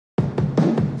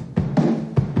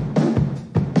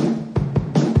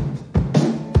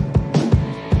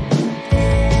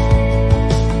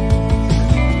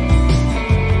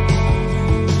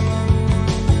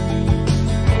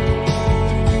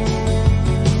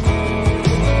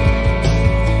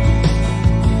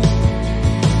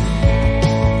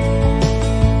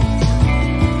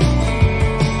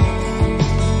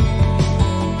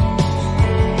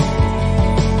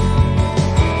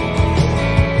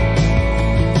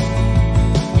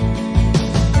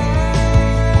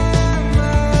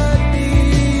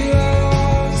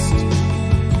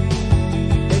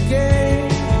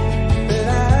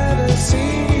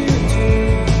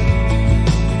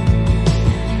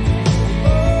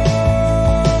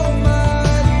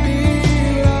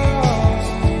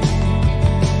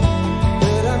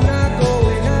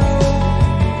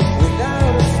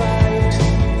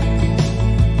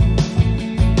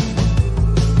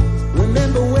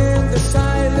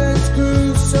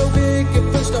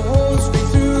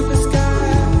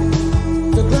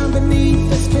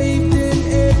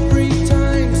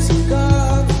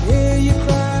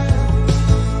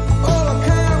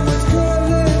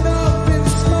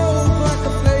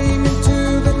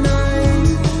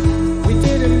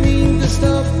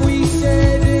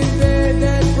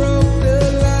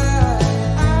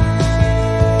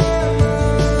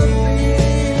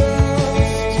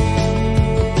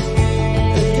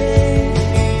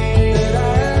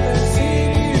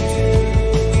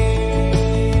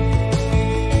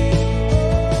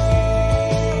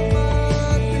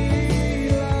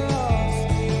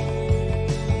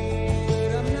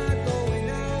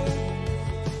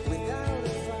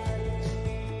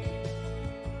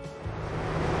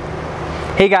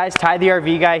Hey guys, Ty the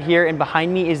RV guy here, and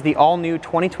behind me is the all-new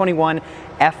 2021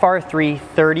 FR3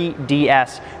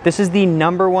 30DS. This is the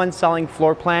 #1 selling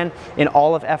floor plan in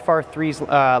all of FR3's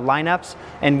lineups,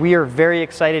 and we are very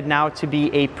excited now to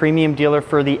be a premium dealer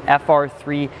for the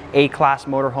FR3 A-Class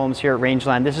motorhomes here at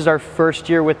Rangeland. This is our first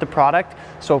year with the product,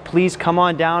 so please come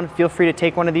on down. Feel free to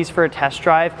take one of these for a test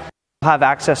drive. Have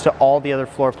access to all the other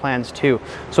floor plans too.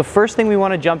 So first thing we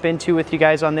want to jump into with you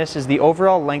guys on this is the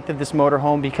overall length of this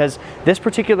motorhome, because this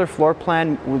particular floor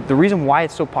plan, the reason why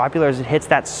it's so popular is it hits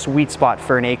that sweet spot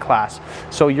for an A-Class.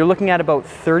 So you're looking at about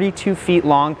 32 feet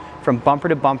long from bumper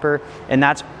to bumper, and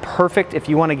that's perfect if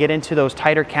you want to get into those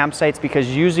tighter campsites, because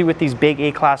usually with these big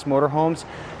A-Class motorhomes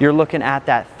you're looking at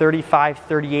that 35,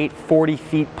 38, 40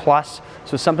 feet plus.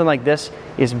 So something like this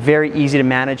is very easy to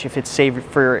manage if it's, say,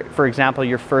 for example,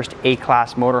 your first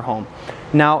A-Class motorhome.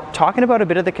 Now, talking about a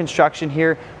bit of the construction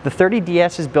here, the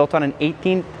 30DS is built on an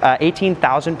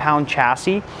 18,000 pound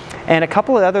chassis, and a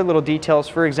couple of other little details.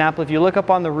 For example, if you look up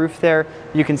on the roof there,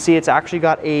 you can see it's actually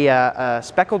got a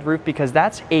speckled roof, because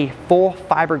that's a full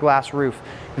fiberglass roof.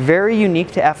 Very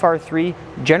unique to FR3.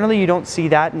 Generally, you don't see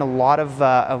that in a lot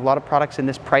of products in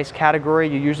this price category.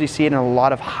 You usually see it in a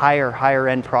lot of higher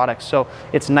end products. So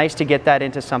it's nice to get that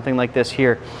into something like this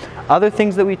here. Other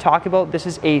things that we talk about, this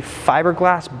is a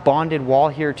fiberglass bonded wall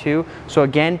here too. So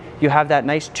again, you have that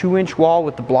nice 2-inch wall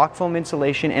with the block foam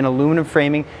insulation and aluminum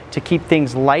framing to keep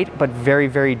things light but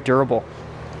very durable.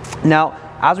 Now,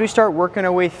 as we start working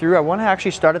our way through, I want to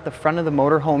actually start at the front of the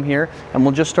motorhome here, and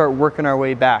we'll just start working our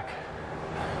way back.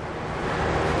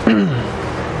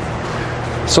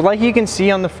 So like you can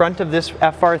see on the front of this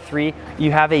FR3,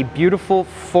 you have a beautiful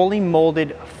fully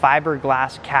molded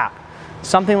fiberglass cap.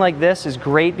 Something like this is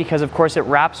great because of course it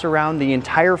wraps around the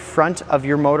entire front of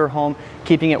your motorhome,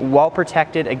 keeping it well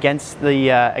protected against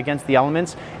the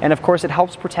elements, and of course it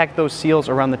helps protect those seals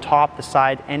around the top, the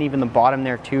side, and even the bottom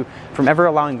there too, from ever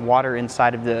allowing water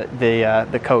inside of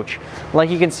the coach. Like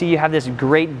you can see, you have this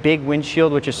great big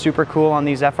windshield, which is super cool on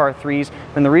these FR3s,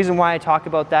 and the reason why I talk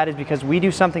about that is because we do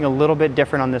something a little bit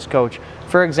different on this coach.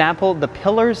 For example, the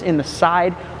pillars in the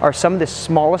side are some of the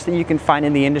smallest that you can find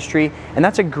in the industry, and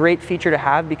that's a great feature to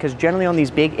have, because generally on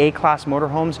these big A-Class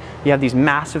motorhomes you have these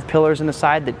massive pillars in the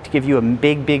side that give you a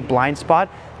big blind spot.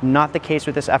 Not the case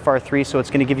with this FR3, so it's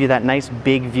going to give you that nice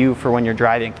big view for when you're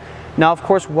driving. Now, of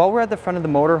course, while we're at the front of the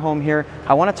motorhome here,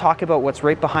 I want to talk about what's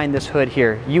right behind this hood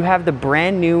here. You have the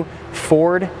brand new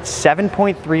Ford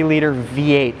 7.3 liter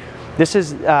V8. This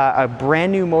is a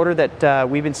brand new motor that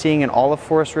we've been seeing in all of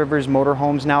Forest River's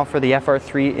motorhomes now for the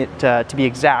FR3 to be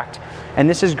exact. And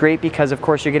this is great because of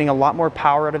course you're getting a lot more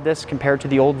power out of this compared to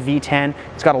the old V10.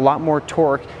 It's got a lot more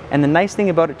torque, and the nice thing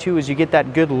about it too is you get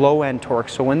that good low end torque.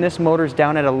 So when this motor's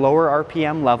down at a lower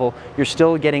RPM level, you're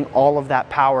still getting all of that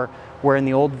power, where in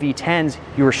the old V10s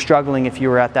you were struggling if you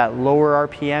were at that lower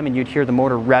RPM and you'd hear the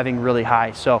motor revving really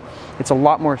high. So it's a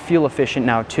lot more fuel efficient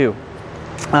now too.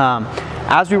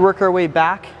 As we work our way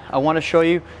back, I want to show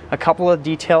you a couple of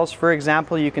details. For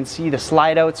example, you can see the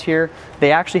slide outs here.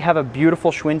 They actually have a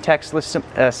beautiful Schwintek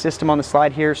system on the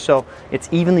slide here, so it's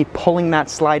evenly pulling that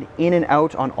slide in and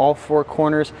out on all 4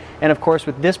 corners. And of course,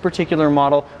 with this particular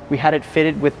model, we had it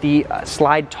fitted with the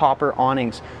slide topper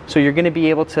awnings. So you're going to be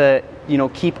able to,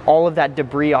 keep all of that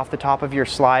debris off the top of your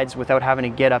slides without having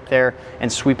to get up there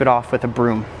and sweep it off with a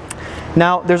broom.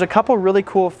 Now, there's a couple really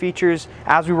cool features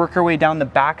as we work our way down the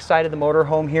back side of the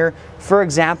motorhome here. For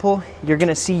example, you're going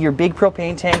to see your big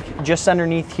propane tank just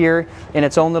underneath here in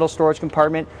its own little storage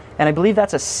compartment, and I believe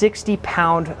that's a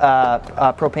 60-pound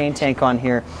propane tank on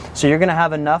here. So you're going to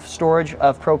have enough storage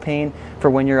of propane for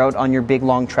when you're out on your big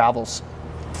long travels.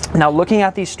 Now, looking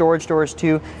at these storage doors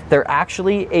too, they're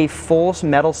actually a full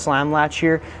metal slam latch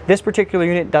here. This particular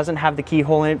unit doesn't have the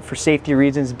keyhole in it for safety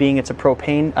reasons, being it's a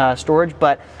propane storage,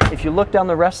 but if you look down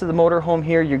the rest of the motorhome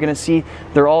here, you're going to see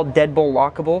they're all deadbolt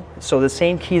lockable. So the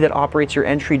same key that operates your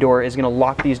entry door is going to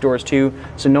lock these doors too,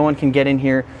 so no one can get in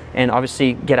here and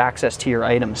obviously get access to your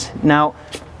items. Now,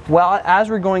 well, as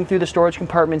we're going through the storage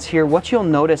compartments here, what you'll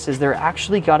notice is they're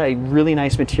actually got a really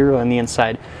nice material on the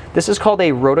inside. This is called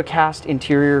a rotocast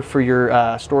interior for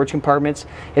your storage compartments.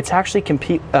 It's actually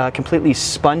completely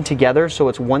spun together, so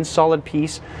it's one solid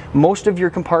piece. Most of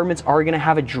your compartments are going to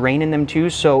have a drain in them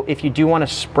too, so if you do want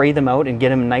to spray them out and get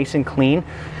them nice and clean,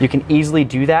 you can easily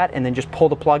do that and then just pull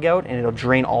the plug out and it'll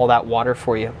drain all that water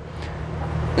for you.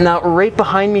 Now, right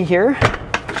behind me here,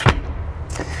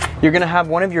 you're going to have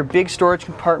one of your big storage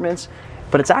compartments,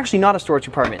 but it's actually not a storage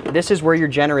compartment. This is where your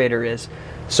generator is.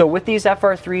 So with these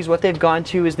FR3s, what they've gone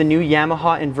to is the new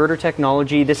Yamaha inverter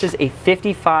technology. This is a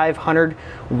 5,500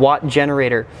 watt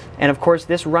generator. And of course,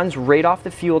 this runs right off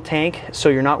the fuel tank, so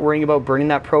you're not worrying about burning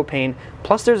that propane.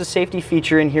 Plus there's a safety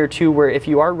feature in here too, where if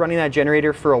you are running that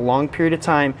generator for a long period of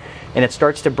time and it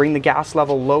starts to bring the gas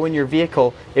level low in your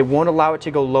vehicle, it won't allow it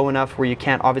to go low enough where you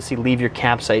can't obviously leave your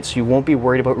campsite. So you won't be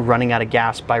worried about running out of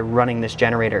gas by running this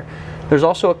generator. There's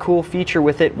also a cool feature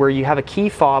with it where you have a key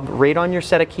fob right on your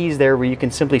set of keys there, where you can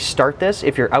simply start this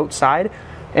if you're outside.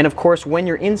 And of course, when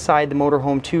you're inside the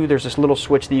motorhome too, there's this little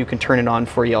switch that you can turn it on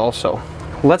for you also.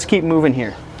 Let's keep moving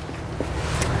here.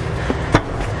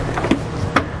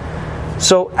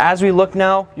 So as we look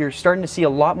now, you're starting to see a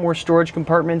lot more storage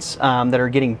compartments that are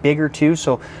getting bigger too.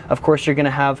 So of course you're gonna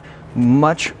have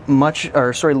lots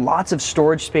of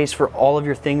storage space for all of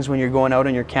your things when you're going out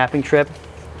on your camping trip.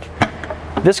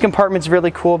 This compartment's really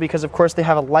cool because of course they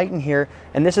have a light in here,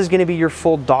 and this is going to be your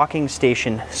full docking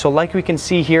station. So like we can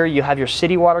see here, you have your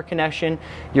city water connection,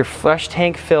 your flush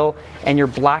tank fill, and your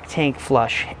black tank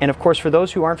flush. And of course, for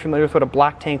those who aren't familiar with what a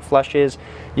black tank flush is,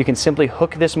 you can simply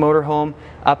hook this motorhome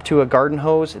up to a garden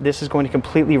hose. This is going to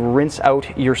completely rinse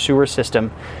out your sewer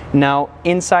system. Now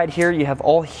inside here you have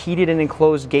all heated and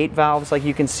enclosed gate valves like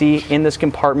you can see in this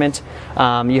compartment.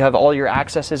 You have all your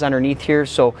accesses underneath here,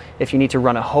 so if you need to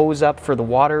run a hose up for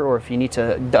the water, or if you need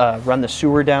to run the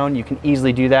sewer down, you can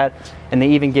easily do that. And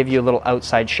they even give you a little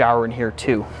outside shower in here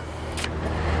too.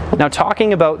 Now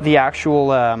talking about the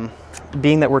actual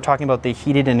being that we're talking about the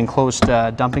heated and enclosed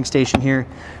dumping station here,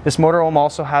 this motorhome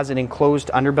also has an enclosed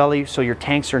underbelly, so your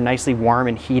tanks are nicely warm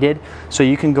and heated, so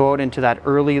you can go out into that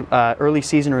early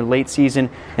season or late season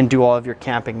and do all of your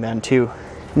camping then too.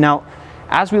 Now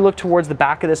as we look towards the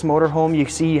back of this motorhome, you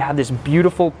see you have this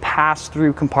beautiful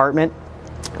pass-through compartment.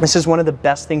 This is one of the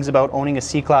best things about owning a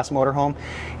C-Class motorhome,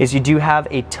 is you do have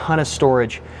a ton of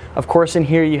storage. Of course in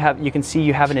here you can see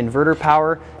you have an inverter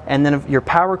power, and then your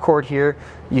power cord here,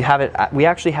 we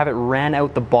actually have it ran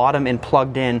out the bottom and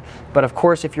plugged in. But of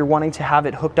course, if you're wanting to have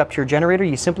it hooked up to your generator,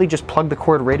 you simply just plug the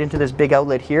cord right into this big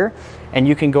outlet here, and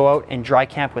you can go out and dry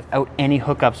camp without any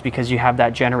hookups because you have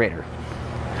that generator.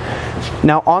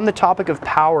 Now on the topic of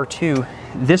power too,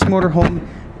 this motorhome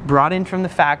brought in from the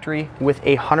factory with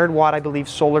a 100-watt, I believe,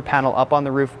 solar panel up on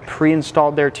the roof,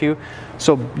 pre-installed there too.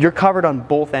 So you're covered on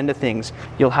both end of things.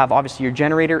 You'll have obviously your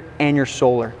generator and your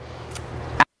solar.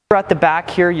 At the back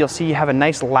here, you'll see you have a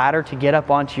nice ladder to get up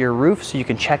onto your roof, so you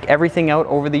can check everything out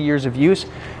over the years of use.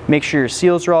 Make sure your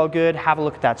seals are all good, have a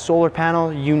look at that solar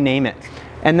panel, you name it.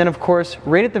 And then of course,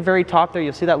 right at the very top there,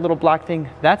 you'll see that little black thing.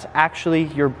 That's actually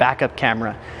your backup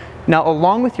camera. Now,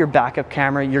 along with your backup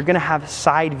camera, you're going to have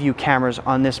side view cameras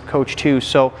on this coach too.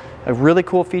 So a really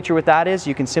cool feature with that is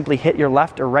you can simply hit your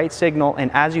left or right signal, and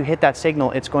as you hit that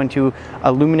signal, it's going to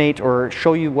illuminate or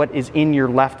show you what is in your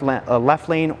left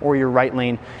lane or your right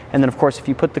lane. And then of course, if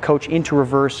you put the coach into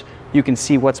reverse, you can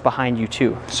see what's behind you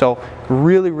too. So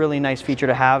really, really nice feature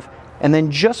to have. And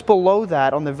then just below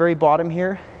that, on the very bottom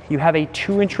here, you have a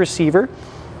 2-inch receiver.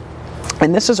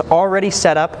 And this is already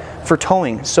set up for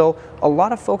towing. So a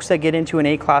lot of folks that get into an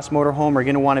A-Class motorhome are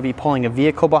going to want to be pulling a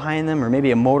vehicle behind them, or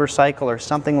maybe a motorcycle or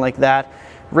something like that.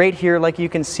 Right here, like you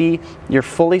can see, you're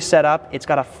fully set up. It's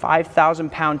got a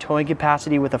 5,000-pound towing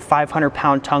capacity with a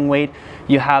 500-pound tongue weight.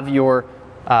 You have your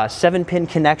 7-pin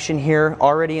connection here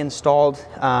already installed.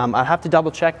 I'll have to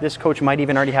double check. This coach might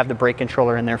even already have the brake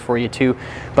controller in there for you too,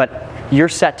 but you're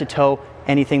set to tow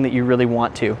anything that you really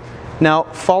want to. Now,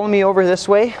 follow me over this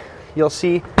way. You'll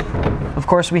see, of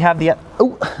course, we have the,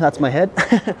 oh, that's my head.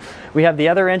 We have the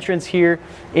other entrance here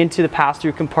into the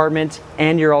pass-through compartment,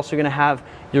 and you're also going to have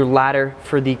your ladder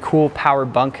for the cool power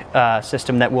bunk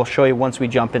system that we'll show you once we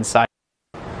jump inside.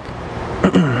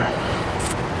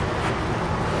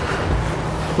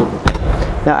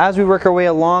 Now, as we work our way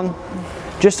along,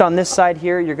 just on this side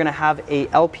here, you're going to have a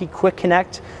LP Quick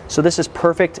Connect. So this is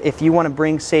perfect if you want to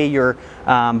bring, say, your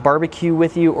barbecue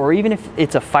with you, or even if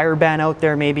it's a fire ban out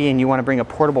there maybe and you want to bring a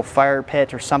portable fire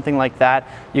pit or something like that.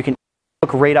 You can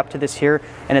hook right up to this here,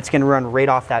 and it's going to run right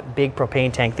off that big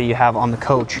propane tank that you have on the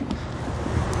coach.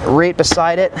 Right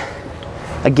beside it,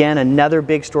 again, another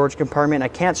big storage compartment. I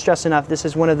can't stress enough, this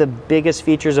is one of the biggest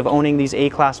features of owning these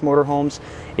A-Class motorhomes,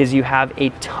 is you have a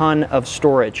ton of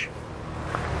storage.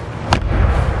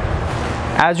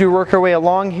 As you work your way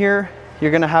along here,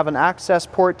 you're going to have an access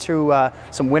port to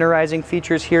some winterizing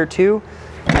features here too.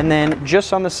 And then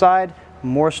just on the side,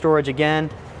 more storage again.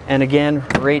 And again,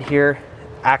 right here,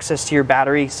 access to your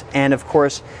batteries and of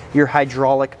course your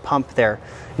hydraulic pump there.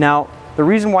 Now, the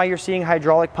reason why you're seeing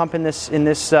hydraulic pump in this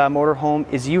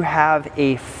motorhome is you have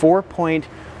a 4-point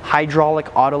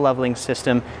hydraulic auto leveling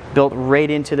system built right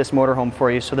into this motorhome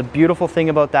for you. So the beautiful thing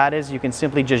about that is you can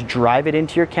simply just drive it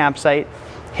into your campsite,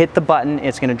 hit the button,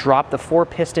 it's going to drop the 4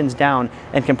 pistons down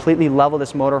and completely level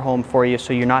this motorhome for you,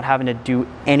 so you're not having to do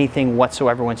anything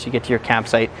whatsoever once you get to your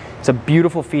campsite. It's a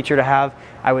beautiful feature to have.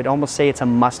 I would almost say it's a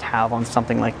must-have on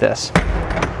something like this.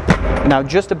 Now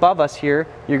just above us here,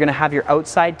 you're going to have your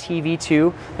outside TV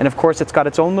too, and of course it's got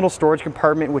its own little storage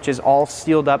compartment which is all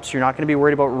sealed up, so you're not going to be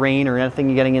worried about rain or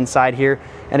anything getting inside here.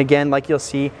 And again, like you'll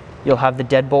see, you'll have the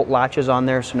deadbolt latches on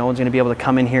there, so no one's going to be able to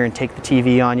come in here and take the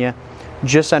TV on you.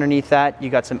 Just underneath that,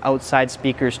 you got some outside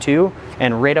speakers too,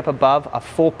 and right up above, a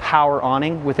full power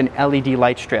awning with an LED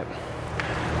light strip.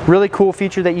 Really cool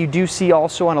feature that you do see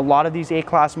also on a lot of these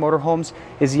A-Class motorhomes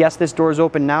is, yes, this door is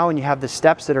open now and you have the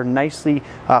steps that are nicely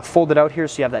folded out here,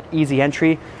 so you have that easy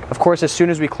entry. Of course, as soon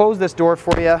as we close this door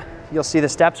for you, you'll see the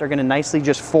steps are going to nicely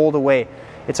just fold away.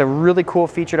 It's a really cool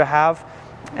feature to have.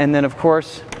 And then of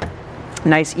course,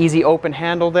 nice easy open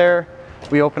handle there.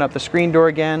 We open up the screen door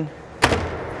again,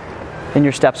 and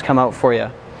your steps come out for you.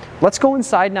 Let's go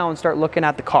inside now and start looking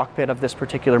at the cockpit of this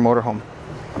particular motorhome.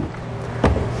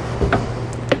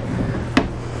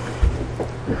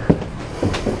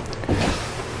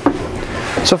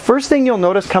 So first thing you'll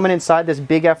notice coming inside this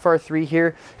big FR3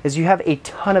 here is you have a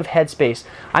ton of headspace.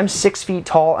 I'm 6 feet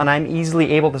tall and I'm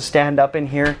easily able to stand up in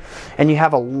here, and you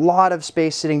have a lot of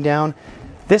space sitting down.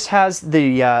 This has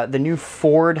the new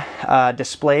Ford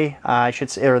display, I should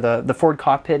say, or the Ford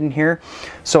cockpit in here.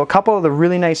 So a couple of the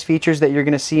really nice features that you're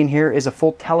going to see in here is a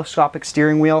full telescopic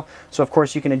steering wheel. So of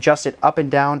course you can adjust it up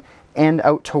and down and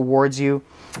out towards you.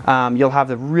 You'll have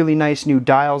the really nice new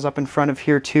dials up in front of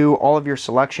here too, all of your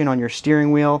selection on your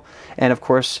steering wheel. And of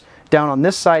course down on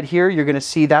this side here, you're going to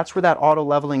see that's where that auto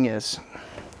leveling is.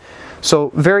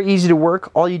 So very easy to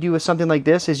work. All you do with something like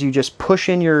this is you just push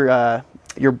in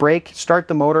your brake, start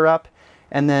the motor up,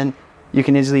 and then you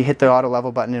can easily hit the auto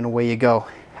level button and away you go.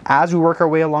 As we work our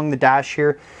way along the dash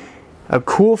here, a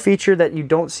cool feature that you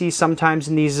don't see sometimes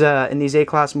in these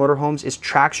A-Class motorhomes is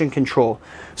traction control.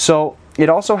 So it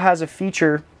also has a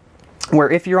feature where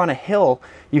if you're on a hill,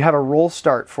 you have a roll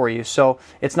start for you. So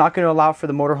it's not going to allow for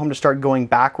the motorhome to start going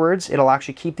backwards. It'll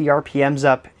actually keep the RPMs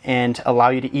up and allow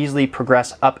you to easily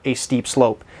progress up a steep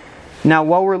slope. Now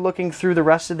while we're looking through the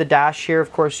rest of the dash here,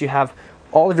 of course you have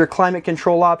all of your climate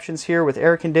control options here with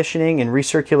air conditioning and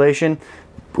recirculation.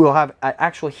 We'll have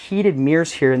actual heated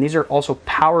mirrors here, and these are also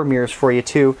power mirrors for you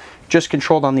too, just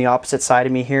controlled on the opposite side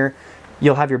of me here.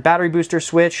 You'll have your battery booster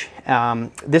switch.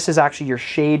 This is actually your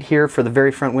shade here for the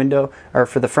very front window, or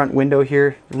for the front window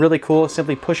here. Really cool.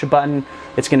 Simply push a button.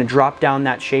 It's going to drop down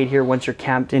that shade here once you're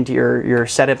camped into your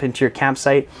setup into your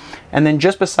campsite. And then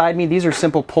just beside me, these are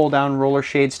simple pull down roller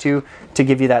shades too, to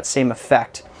give you that same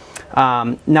effect.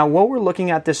 Now while we're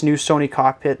looking at this new Sony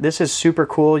cockpit, this is super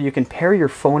cool. You can pair your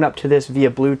phone up to this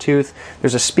via Bluetooth.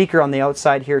 There's a speaker on the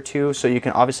outside here too, so you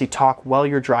can obviously talk while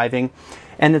you're driving.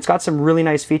 And it's got some really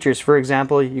nice features. For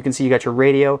example, you can see you got your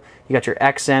radio, you got your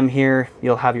XM here,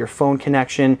 you'll have your phone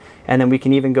connection, and then we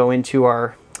can even go into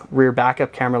our rear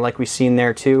backup camera like we've seen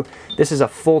there too. This is a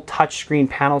full touchscreen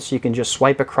panel, so you can just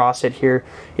swipe across it here.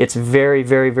 It's very,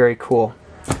 very, very cool.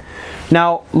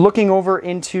 Now looking over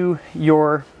into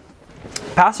your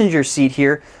passenger seat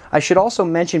here, I should also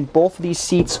mention both of these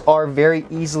seats are very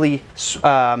easily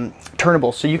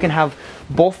turnable, so you can have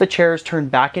both the chairs turned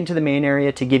back into the main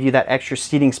area to give you that extra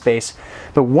seating space.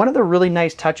 But one of the really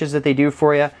nice touches that they do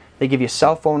for you, they give you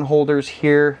cell phone holders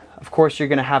here. Of course, you're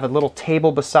going to have a little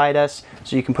table beside us,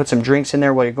 so you can put some drinks in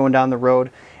there while you're going down the road.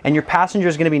 And your passenger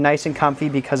is going to be nice and comfy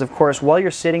because, of course, while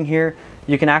you're sitting here,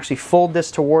 you can actually fold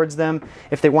this towards them.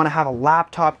 If they want to have a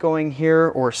laptop going here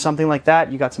or something like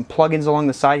that, you got some plugins along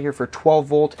the side here for 12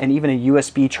 volt and even a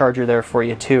USB charger there for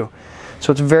you too.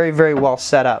 So it's very, very well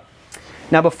set up.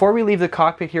 Now before we leave the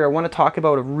cockpit here, I want to talk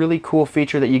about a really cool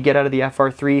feature that you get out of the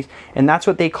FR3, and that's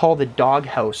what they call the dog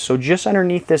house. So just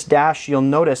underneath this dash, you'll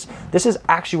notice this is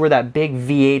actually where that big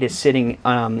V8 is sitting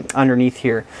underneath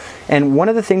here. And one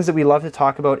of the things that we love to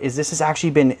talk about is this has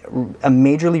actually been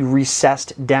majorly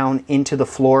recessed down into the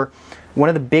floor. One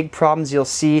of the big problems you'll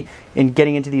see in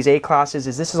getting into these A-classes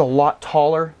is this is a lot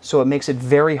taller, so it makes it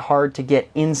very hard to get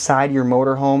inside your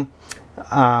motorhome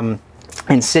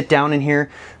and sit down in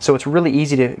here. So it's really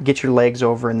easy to get your legs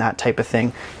over and that type of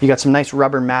thing. You got some nice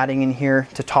rubber matting in here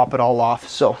to top it all off.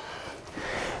 So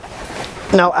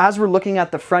now as we're looking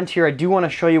at the front here, I do want to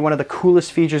show you one of the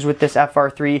coolest features with this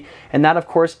FR3, and that of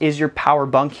course is your power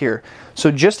bunk here. So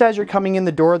just as you're coming in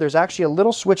the door, there's actually a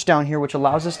little switch down here which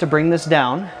allows us to bring this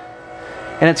down,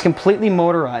 and it's completely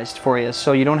motorized for you,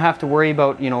 so you don't have to worry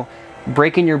about, you know,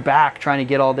 breaking your back trying to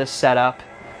get all this set up.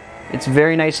 It's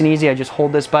very nice and easy. I just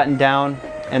hold this button down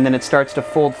and then it starts to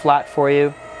fold flat for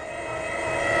you.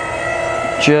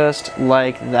 Just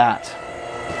like that.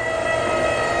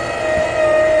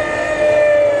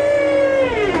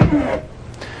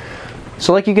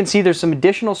 So like you can see, there's some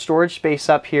additional storage space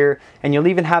up here, and you'll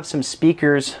even have some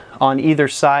speakers on either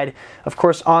side. Of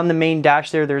course, on the main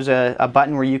dash there's a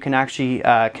button where you can actually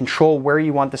control where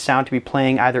you want the sound to be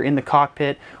playing, either in the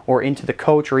cockpit or into the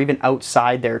coach or even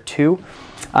outside there too.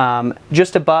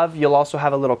 Just above, you'll also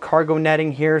have a little cargo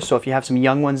netting here, so if you have some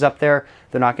young ones up there,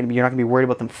 you're not going to be worried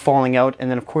about them falling out. And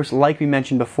then of course, like we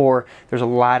mentioned before, there's a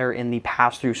ladder in the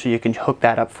pass-through, so you can hook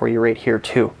that up for you right here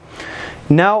too.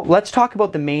 Now let's talk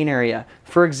about the main area.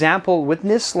 For example, when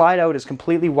this slide out is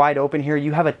completely wide open here,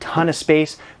 you have a ton of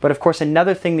space. But of course,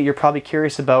 another thing that you're probably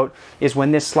curious about is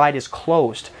when this slide is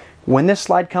closed. When this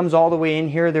slide comes all the way in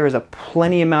here, there is a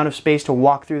plenty amount of space to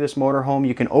walk through this motorhome.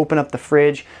 You can open up the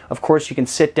fridge. Of course, you can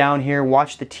sit down here,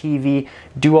 watch the TV,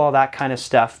 do all that kind of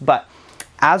stuff. But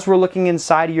as we're looking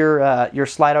inside your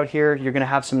slide out here, you're going to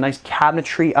have some nice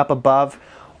cabinetry up above.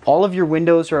 All of your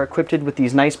windows are equipped with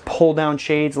these nice pull-down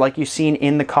shades like you've seen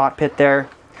in the cockpit there.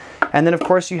 And then of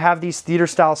course you have these theater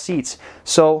style seats.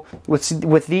 So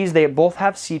with these, they both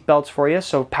have seat belts for you,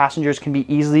 so passengers can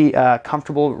be easily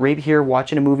comfortable right here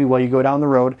watching a movie while you go down the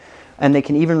road. And they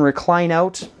can even recline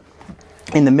out.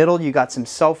 In the middle, you got some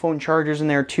cell phone chargers in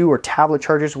there too, or tablet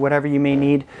chargers, whatever you may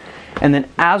need. And then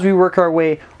as we work our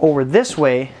way over this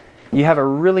way, you have a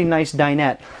really nice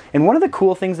dinette. And one of the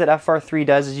cool things that FR3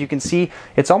 does is, you can see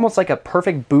it's almost like a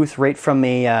perfect booth right from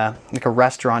like a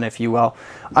restaurant, if you will.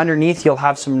 Underneath, you'll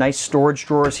have some nice storage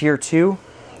drawers here too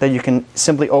that you can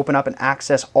simply open up and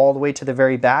access all the way to the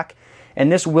very back. And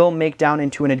this will make down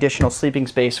into an additional sleeping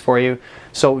space for you.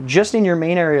 So just in your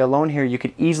main area alone here, you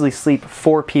could easily sleep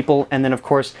 4 people, and then of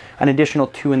course an additional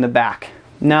 2 in the back.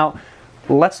 Now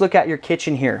let's look at your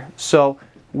kitchen here. So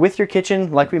with your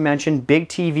kitchen, like we mentioned, big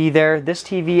TV there. This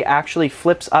TV actually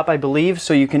flips up, I believe,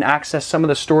 so you can access some of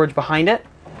the storage behind it,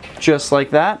 just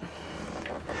like that.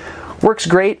 Works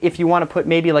great if you want to put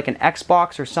maybe like an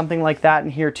Xbox or something like that in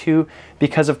here too,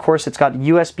 because of course it's got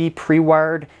USB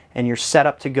pre-wired and you're set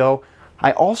up to go.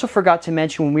 I also forgot to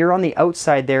mention, when we were on the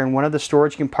outside there in one of the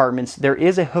storage compartments, there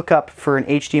is a hookup for an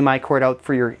HDMI cord out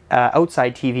for your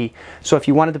outside TV. So if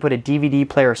you wanted to put a DVD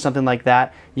player or something like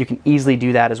that, you can easily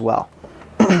do that as well.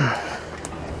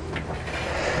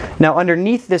 Now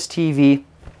underneath this TV,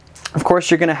 of course,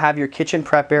 you're going to have your kitchen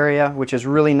prep area, which is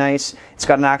really nice. It's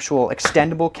got an actual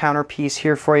extendable counter piece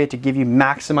here for you to give you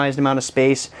maximized amount of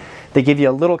space. They give you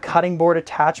a little cutting board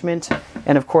attachment,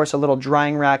 and of course a little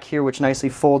drying rack here which nicely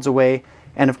folds away,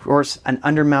 and of course an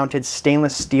undermounted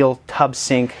stainless steel tub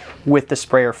sink with the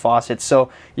sprayer faucet.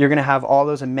 So you're going to have all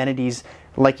those amenities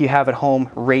like you have at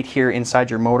home right here inside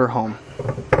your motorhome.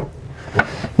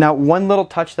 Now, one little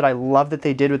touch that I love that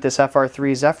they did with this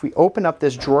FR3 is, if we open up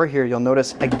this drawer here, you'll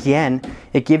notice again,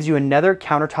 it gives you another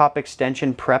countertop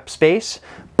extension prep space,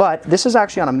 but this is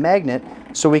actually on a magnet,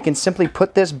 so we can simply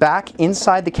put this back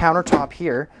inside the countertop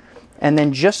here, and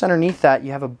then just underneath that,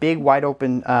 you have a big wide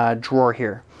open drawer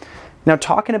here. Now,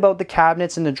 talking about the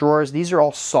cabinets and the drawers, these are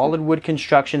all solid wood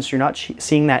construction, so you're not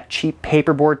seeing that cheap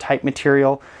paperboard type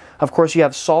material. Of course, you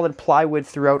have solid plywood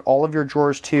throughout all of your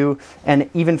drawers too, and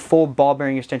even full ball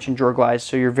bearing extension drawer glides,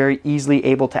 so you're very easily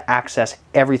able to access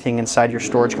everything inside your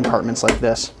storage compartments like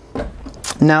this.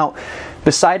 Now,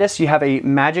 beside us, you have a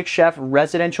Magic Chef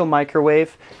residential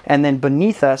microwave, and then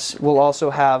beneath us, we'll also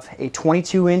have a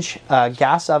 22-inch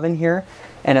gas oven here,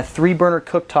 and a 3-burner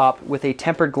cooktop with a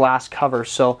tempered glass cover.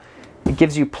 So it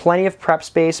gives you plenty of prep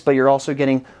space, but you're also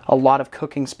getting a lot of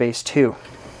cooking space too.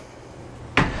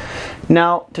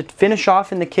 Now, to finish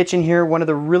off in the kitchen here, one of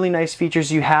the really nice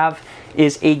features you have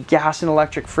is a gas and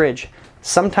electric fridge.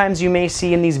 Sometimes you may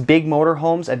see in these big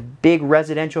motorhomes a big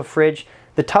residential fridge.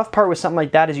 The tough part with something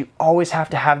like that is you always have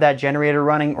to have that generator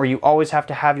running, or you always have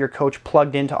to have your coach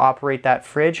plugged in to operate that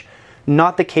fridge.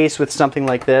 Not the case with something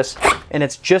like this, and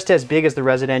it's just as big as the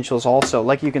residentials also.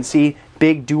 Like you can see,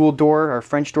 big dual door, or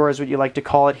French door is what you like to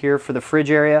call it here, for the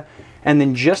fridge area. And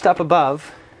then just up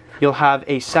above, you'll have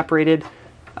a separated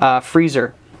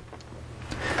freezer.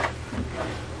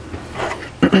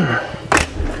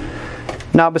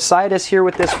 Now beside us here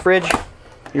with this fridge,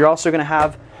 you're also going to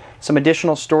have some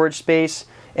additional storage space.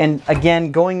 And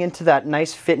again, going into that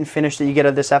nice fit and finish that you get out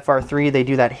of this FR3, they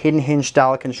do that hidden hinge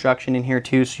style construction in here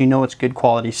too, so you know it's good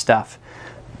quality stuff.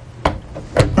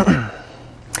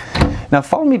 Now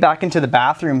follow me back into the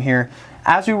bathroom here.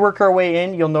 As we work our way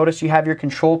in, you'll notice you have your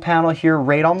control panel here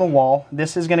right on the wall.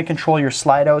 This is going to control your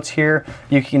slide outs here.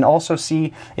 You can also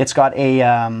see it's got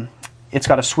a it's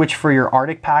got a switch for your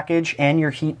Arctic package and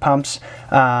your heat pumps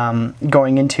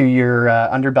going into your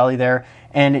underbelly there.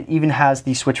 And it even has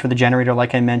the switch for the generator,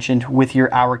 like I mentioned, with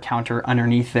your hour counter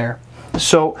underneath there.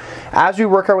 So as we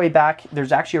work our way back,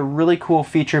 there's actually a really cool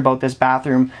feature about this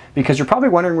bathroom, because you're probably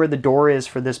wondering where the door is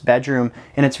for this bedroom,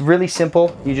 and it's really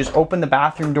simple. You just open the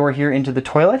bathroom door here into the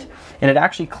toilet, and it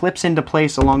actually clips into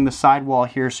place along the side wall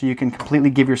here, so you can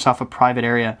completely give yourself a private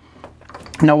area.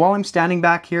 Now while I'm standing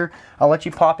back here, I'll let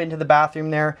you pop into the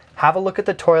bathroom there, have a look at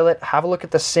the toilet, have a look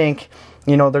at the sink.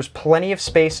 You know, there's plenty of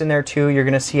space in there too. You're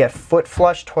gonna see a foot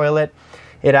flush toilet.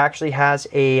 It actually has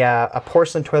a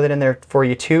porcelain toilet in there for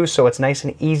you too, so it's nice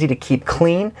and easy to keep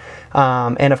clean.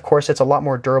 And of course, it's a lot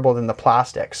more durable than the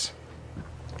plastics.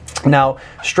 Now,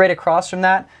 straight across from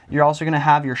that, you're also gonna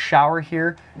have your shower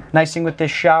here. Nice thing with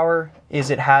this shower is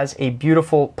it has a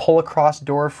beautiful pull-across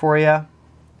door for you.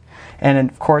 And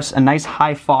of course, a nice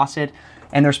high faucet.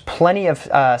 And there's plenty of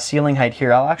ceiling height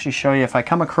here. I'll actually show you if I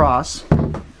come across.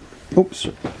 Oops.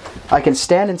 I can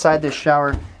stand inside this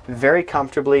shower very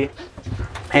comfortably.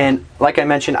 And like I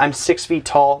mentioned, I'm 6 feet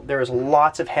tall. There is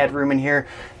lots of headroom in here.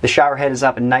 The shower head is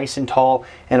up nice and tall.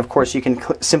 And of course, you can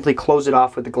simply close it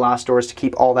off with the glass doors to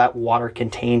keep all that water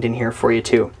contained in here for you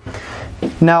too.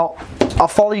 Now, I'll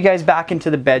follow you guys back into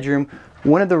the bedroom.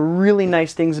 One of the really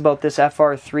nice things about this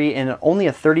FR3 and only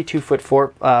a 32-foot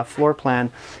floor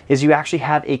plan is you actually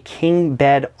have a king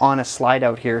bed on a slide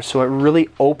out here. So it really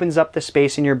opens up the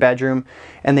space in your bedroom,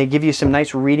 and they give you some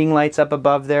nice reading lights up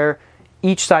above there.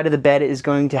 Each side of the bed is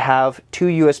going to have 2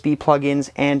 USB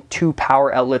plug-ins and 2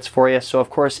 power outlets for you. So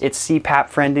of course it's CPAP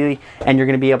friendly, and you're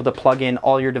going to be able to plug in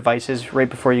all your devices right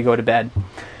before you go to bed.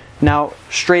 Now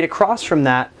straight across from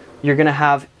that, you're going to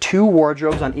have 2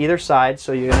 wardrobes on either side.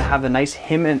 So you're going to have the nice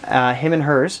him and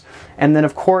hers, and then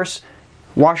of course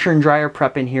washer and dryer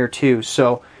prep in here too.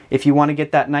 So if you want to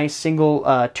get that nice single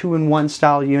 2-in-1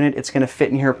 style unit, it's going to fit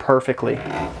in here perfectly.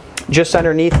 Just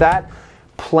underneath that,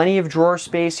 plenty of drawer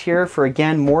space here for,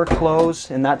 again, more clothes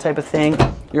and that type of thing.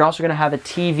 You're also going to have a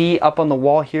TV up on the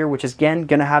wall here, which is again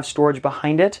going to have storage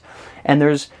behind it. And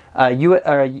there's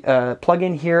a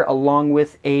plug-in here along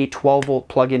with a 12-volt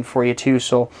plug-in for you too,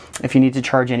 so if you need to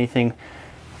charge anything.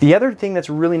 The other thing that's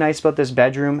really nice about this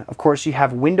bedroom, of course, you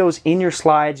have windows in your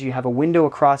slides. You have a window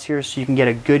across here, so you can get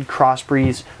a good cross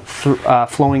breeze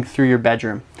flowing through your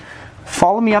bedroom.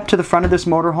 Follow me up to the front of this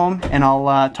motorhome, and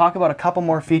I'll talk about a couple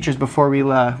more features before we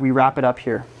wrap it up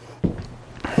here.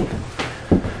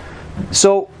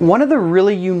 So one of the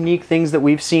really unique things that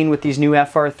we've seen with these new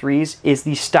FR3s is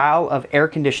the style of air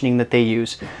conditioning that they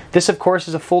use. This of course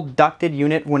is a full ducted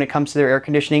unit when it comes to their air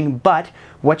conditioning, but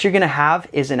what you're going to have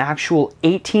is an actual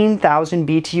 18,000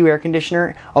 BTU air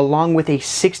conditioner along with a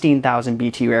 16,000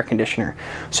 BTU air conditioner.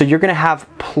 So you're going to have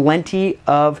plenty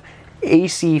of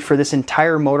AC for this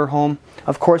entire motorhome.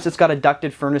 Of course, it's got a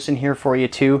ducted furnace in here for you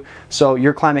too, so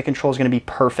your climate control is going to be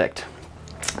perfect.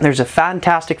 There's a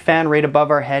fantastic fan right above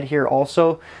our head here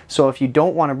also, so if you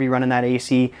don't want to be running that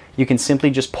AC, you can simply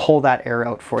just pull that air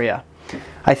out for you.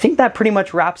 I think that pretty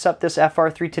much wraps up this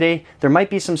FR3 today. There might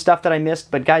be some stuff that I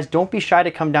missed, but guys, don't be shy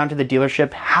to come down to the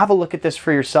dealership, have a look at this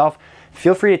for yourself.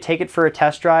 Feel free to take it for a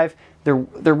test drive. They're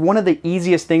one of the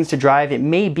easiest things to drive. It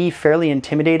may be fairly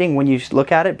intimidating when you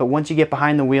look at it, but once you get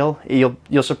behind the wheel,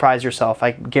 you'll surprise yourself,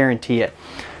 I guarantee it.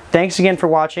 Thanks again for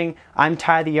watching. I'm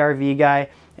Ty the RV Guy,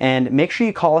 and make sure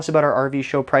you call us about our RV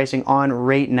show pricing on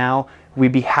right now.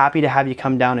 We'd be happy to have you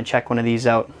come down and check one of these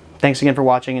out. Thanks again for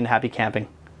watching, and happy camping.